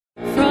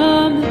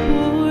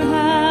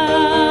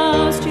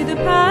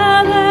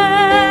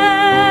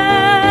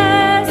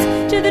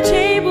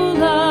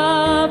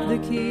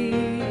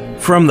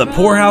From the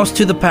poorhouse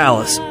to the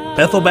palace,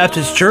 Bethel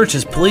Baptist Church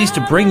is pleased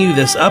to bring you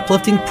this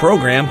uplifting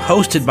program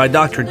hosted by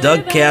Dr.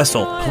 Doug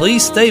Castle.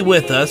 Please stay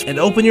with us and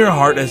open your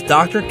heart as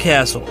Dr.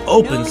 Castle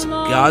opens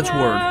God's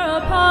Word.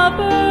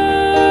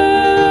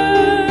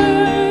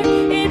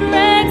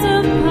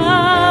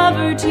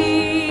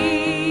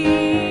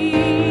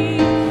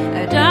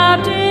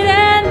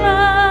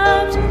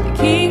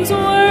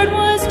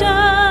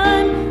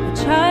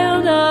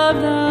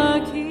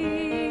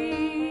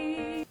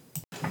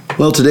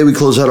 Well, today we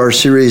close out our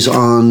series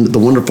on the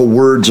wonderful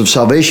words of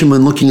salvation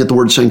when looking at the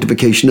word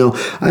sanctification. Now,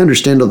 I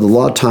understand that a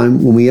lot of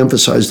time when we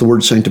emphasize the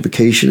word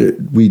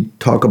sanctification, we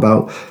talk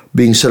about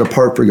being set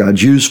apart for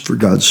God's use, for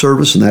God's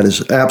service, and that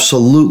is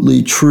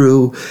absolutely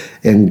true,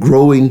 and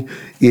growing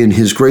in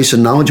His grace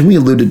and knowledge. And we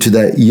alluded to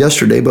that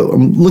yesterday, but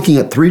I'm looking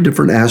at three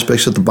different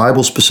aspects that the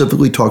Bible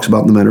specifically talks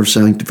about in the matter of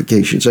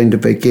sanctification.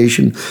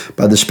 Sanctification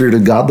by the Spirit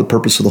of God, the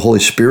purpose of the Holy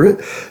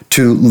Spirit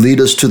to lead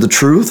us to the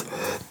truth.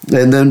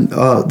 And then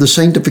the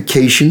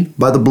sanctification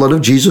by the blood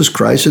of Jesus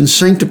Christ, and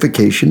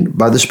sanctification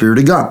by the Spirit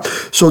of God.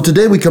 So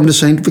today we come to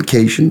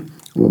sanctification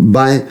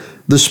by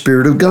the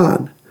Spirit of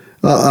God.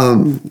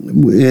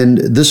 And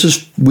this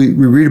is, we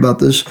read about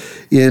this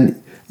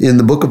in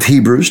the book of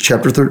Hebrews,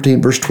 chapter 13,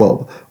 verse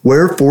 12.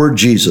 Wherefore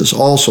Jesus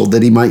also,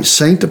 that He might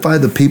sanctify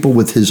the people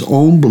with His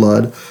own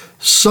blood,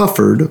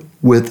 suffered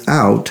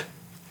without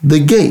the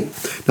gate.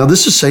 Now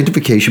this is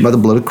sanctification by the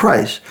blood of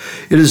Christ.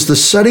 It is the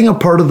setting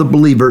apart of the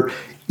believer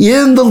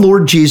in the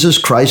Lord Jesus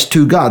Christ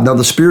to God. Now,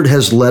 the Spirit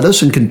has led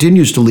us and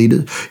continues to lead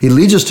us. He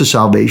leads us to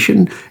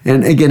salvation.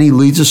 And again, He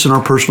leads us in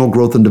our personal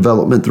growth and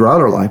development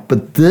throughout our life.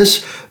 But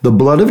this, the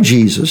blood of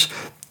Jesus,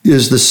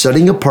 is the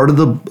setting apart of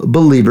the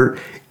believer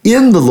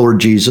in the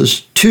Lord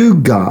Jesus to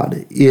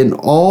God in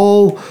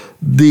all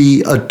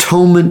the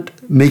atonement,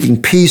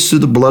 making peace through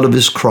the blood of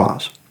His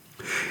cross.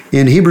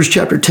 In Hebrews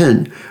chapter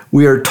 10,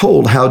 we are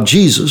told how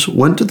Jesus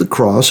went to the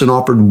cross and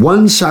offered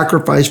one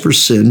sacrifice for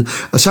sin,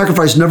 a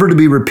sacrifice never to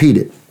be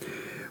repeated,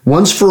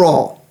 once for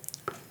all.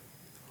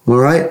 All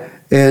right?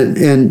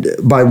 And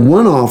by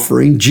one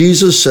offering,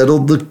 Jesus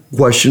settled the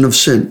question of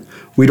sin.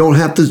 We don't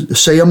have to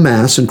say a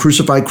mass and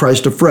crucify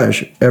Christ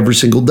afresh every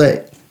single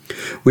day.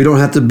 We don't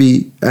have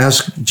to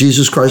ask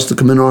Jesus Christ to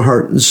come in our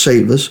heart and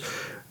save us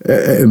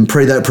and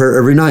pray that prayer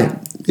every night.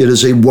 It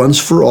is a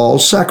once-for-all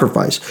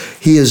sacrifice.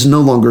 He is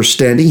no longer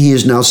standing. He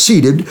is now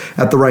seated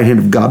at the right hand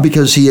of God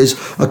because He has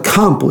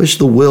accomplished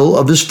the will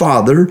of His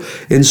Father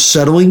in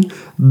settling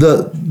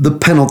the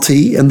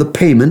penalty and the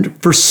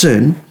payment for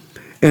sin.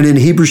 And in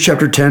Hebrews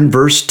chapter 10,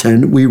 verse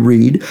 10, we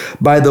read,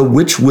 by the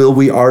which will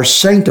we are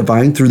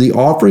sanctifying through the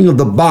offering of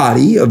the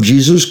body of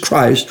Jesus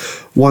Christ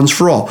once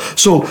for all.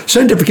 So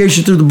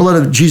sanctification through the blood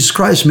of Jesus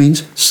Christ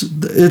means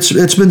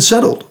it's been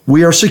settled.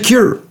 We are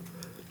secure.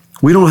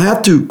 We don't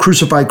have to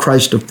crucify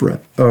Christ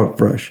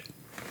afresh.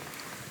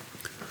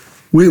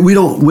 We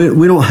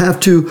don't have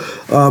to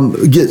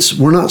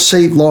we're not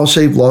saved, lost,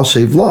 saved, lost,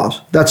 saved,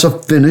 lost. That's a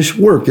finished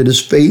work. It is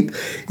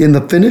faith in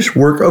the finished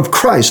work of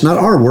Christ, not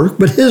our work,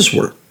 but His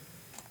work.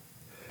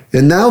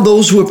 And now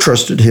those who have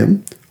trusted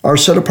Him are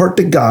set apart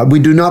to God. We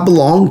do not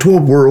belong to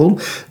a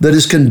world that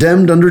is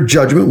condemned under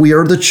judgment. We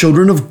are the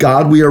children of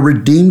God. We are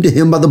redeemed to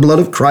Him by the blood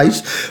of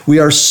Christ. We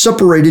are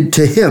separated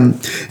to Him.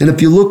 And if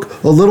you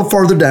look a little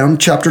farther down,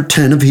 chapter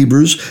 10 of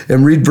Hebrews,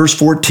 and read verse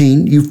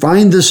 14, you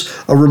find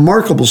a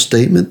remarkable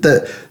statement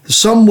that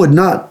some would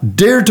not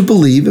dare to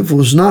believe if it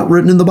was not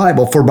written in the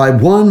Bible. For by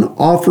one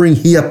offering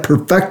He hath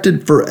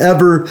perfected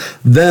forever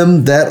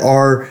them that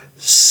are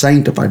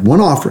sanctified.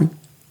 One offering,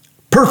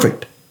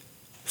 perfect,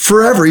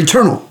 forever,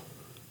 eternal.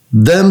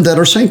 Them that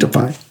are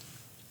sanctified.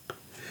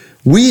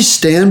 We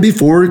stand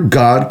before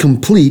God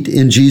complete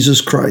in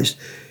Jesus Christ.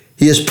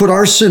 He has put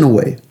our sin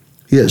away.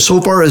 Yes, so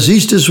far as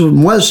east is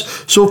from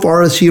west, so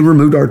far as He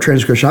removed our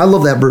transgression. I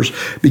love that verse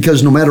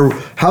because no matter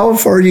how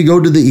far you go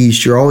to the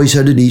east, you're always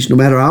headed east. No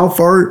matter how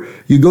far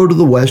you go to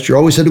the west, you're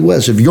always headed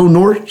west. If you go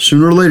north,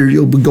 sooner or later,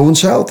 you'll be going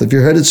south. If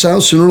you're headed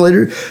south, sooner or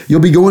later, you'll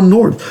be going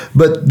north.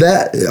 But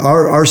that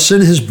our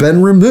sin has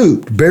been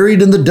removed,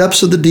 buried in the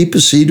depths of the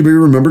deepest sea to be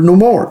remembered no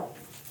more.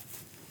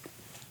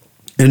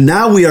 And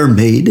now we are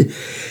made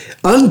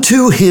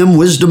unto Him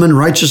wisdom and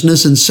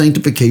righteousness and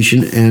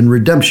sanctification and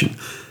redemption.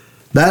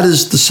 That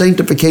is the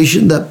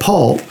sanctification that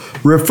Paul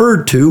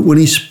referred to when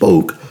he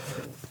spoke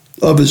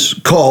of his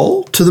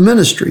call to the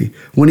ministry.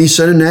 When he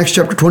said in Acts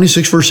chapter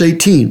 26, verse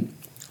 18,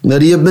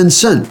 that he had been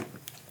sent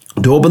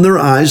to open their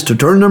eyes, to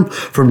turn them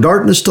from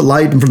darkness to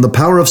light and from the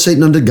power of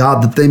Satan unto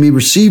God, that they may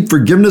receive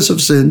forgiveness of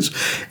sins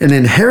and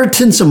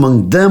inheritance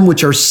among them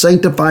which are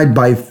sanctified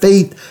by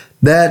faith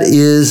that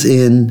is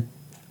in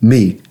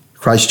me,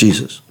 Christ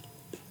Jesus.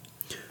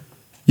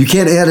 You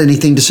can't add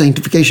anything to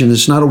sanctification.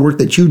 It's not a work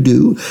that you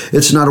do.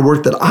 It's not a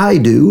work that I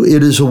do.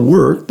 It is a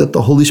work that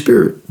the Holy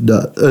Spirit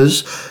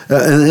does.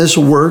 And it's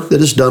a work that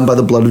is done by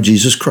the blood of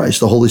Jesus Christ.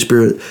 The Holy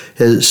Spirit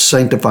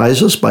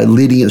sanctifies us by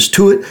leading us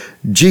to it.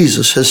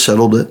 Jesus has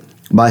settled it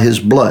by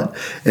His blood.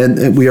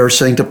 And we are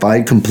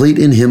sanctified complete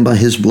in Him by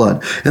His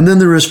blood. And then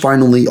there is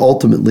finally,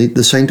 ultimately,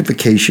 the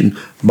sanctification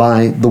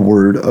by the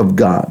Word of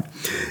God.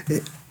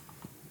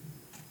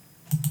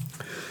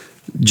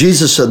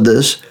 Jesus said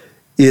this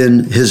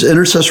in his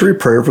intercessory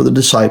prayer for the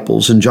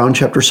disciples in John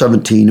chapter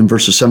 17 and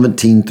verses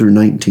 17 through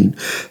 19.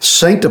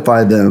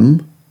 Sanctify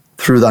them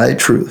through thy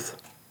truth.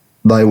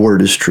 Thy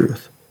word is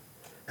truth.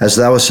 As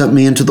thou hast sent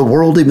me into the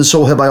world, even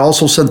so have I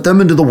also sent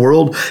them into the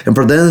world. And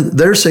for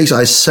their sakes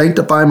I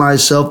sanctify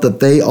myself, that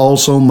they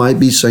also might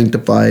be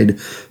sanctified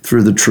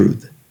through the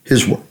truth,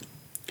 his word.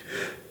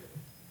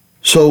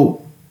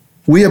 So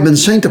we have been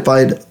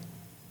sanctified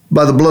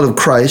by the blood of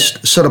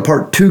Christ, set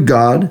apart to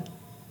God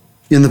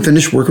in the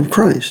finished work of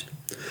Christ.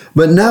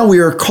 But now we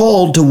are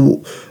called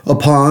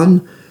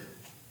upon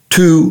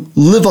to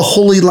live a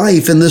holy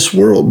life in this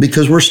world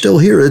because we're still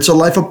here. It's a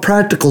life of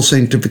practical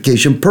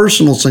sanctification,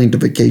 personal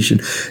sanctification,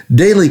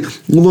 daily.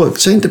 Look,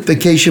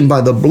 sanctification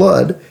by the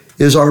blood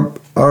is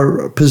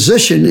our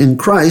position in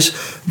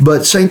Christ,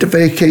 but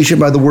sanctification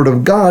by the word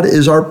of God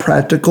is our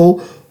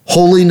practical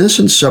holiness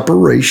and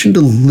separation to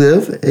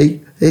live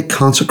a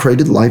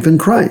consecrated life in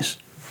Christ.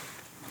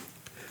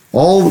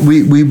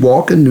 We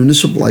walk in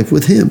newness of life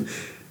with him.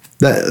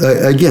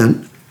 That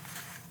again,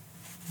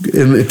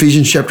 in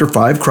Ephesians chapter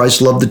 5,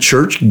 Christ loved the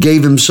church,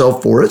 gave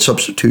himself for it,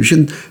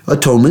 substitution,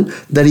 atonement,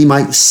 that he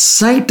might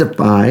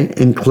sanctify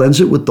and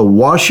cleanse it with the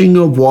washing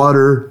of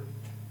water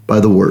by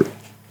the word.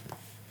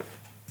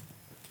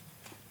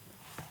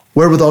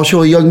 Wherewithal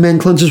shall a young man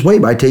cleanse his way?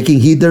 By taking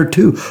heed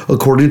thereto,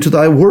 according to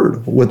thy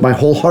word. With my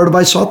whole heart have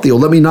I sought thee. O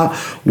let me not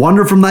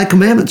wander from thy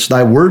commandments.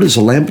 Thy word is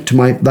a lamp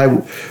to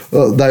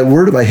thy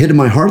word have I hid in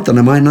my heart, that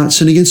I might not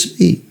sin against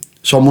thee.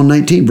 Psalm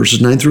 119,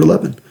 verses 9 through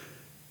 11.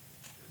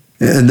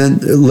 And then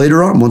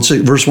later on,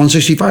 verse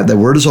 165, thy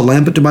word is a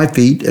lamp unto my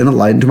feet and a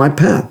light unto my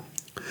path.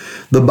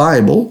 The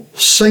Bible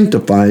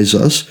sanctifies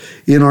us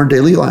in our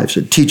daily lives.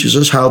 It teaches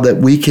us how that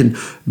we can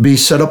be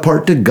set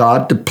apart to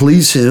God to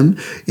please him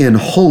in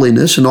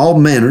holiness and all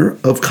manner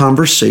of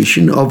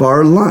conversation of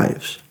our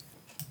lives.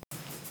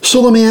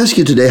 So let me ask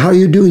you today, how are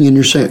you doing in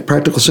your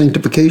practical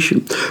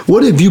sanctification?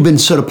 What have you been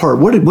set apart?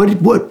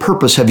 What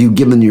purpose have you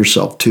given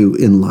yourself to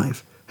in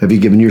life? Have you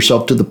given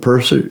yourself to the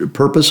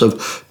purpose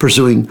of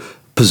pursuing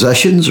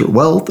possessions or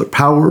wealth or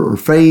power or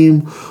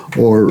fame,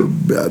 or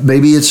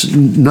maybe it's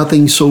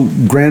nothing so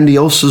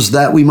grandiose as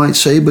that, we might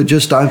say, but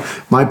just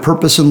my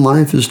purpose in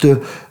life is to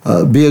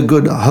be a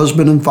good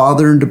husband and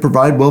father and to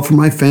provide well for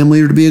my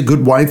family, or to be a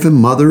good wife and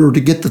mother, or to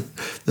get to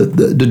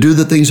do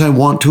the things I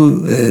want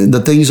to,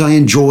 the things I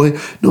enjoy.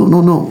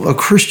 No. A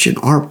Christian,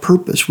 our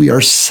purpose, we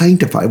are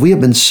sanctified. We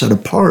have been set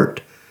apart.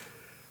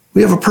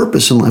 We have a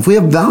purpose in life. We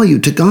have value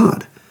to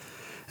God.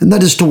 And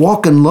that is to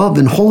walk in love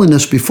and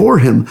holiness before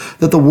him,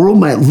 that the world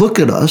might look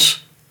at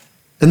us,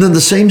 and then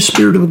the same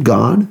Spirit of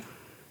God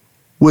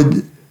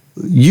would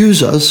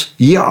use us.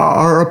 Ye are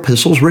our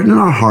epistles written in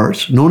our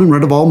hearts, known and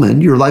read of all men.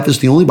 Your life is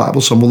the only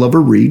Bible some will ever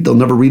read. They'll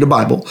never read a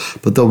Bible,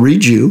 but they'll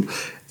read you,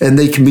 and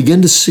they can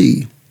begin to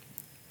see.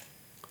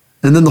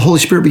 And then the Holy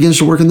Spirit begins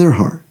to work in their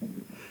heart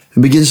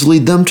and begins to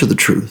lead them to the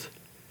truth.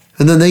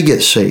 And then they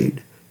get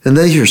saved, and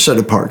they are set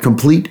apart,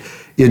 complete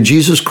in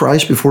Jesus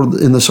Christ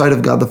in the sight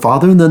of God the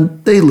Father, and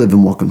then they live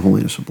and walk in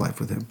holiness of life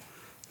with him.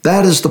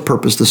 That is the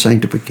purpose, the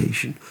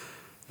sanctification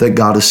that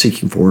God is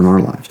seeking for in our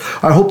lives.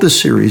 I hope this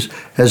series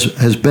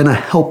has been a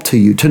help to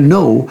you to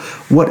know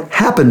what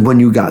happened when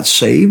you got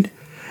saved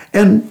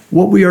and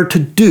what we are to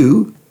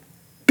do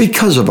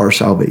because of our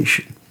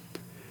salvation.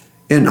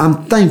 And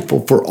I'm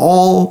thankful for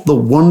all the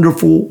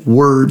wonderful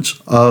words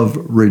of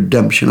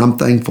redemption. I'm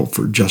thankful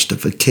for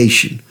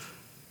justification.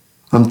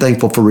 I'm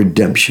thankful for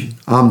redemption.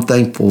 I'm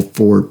thankful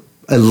for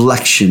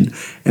election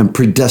and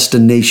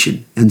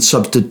predestination and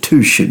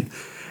substitution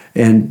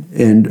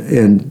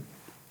and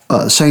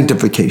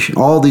sanctification.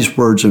 All these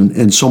words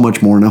and so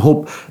much more. And I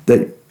hope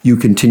that you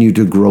continue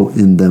to grow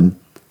in them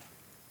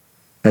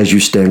as you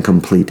stand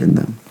complete in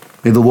them.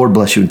 May the Lord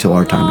bless you until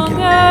our time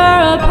again.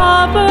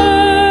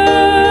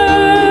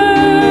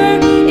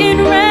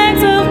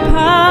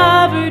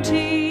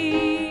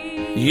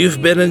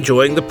 You've been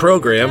enjoying the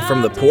program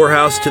From the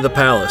Poorhouse to the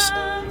Palace.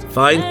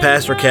 Find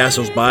Pastor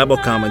Castle's Bible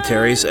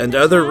commentaries and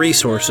other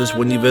resources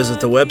when you visit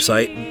the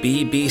website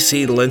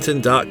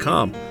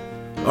bbclinton.com.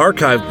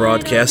 Archive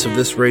broadcasts of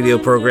this radio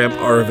program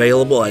are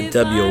available at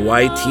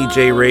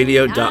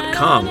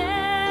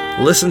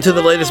WYTJradio.com. Listen to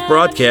the latest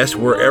broadcast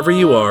wherever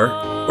you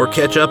are, or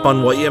catch up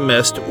on what you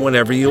missed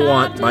whenever you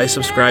want by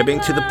subscribing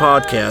to the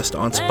podcast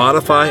on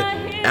Spotify,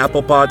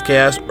 Apple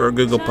Podcast, or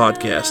Google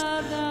Podcast.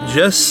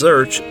 Just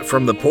search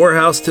From the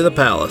Poorhouse to the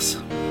Palace.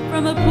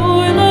 From the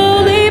poor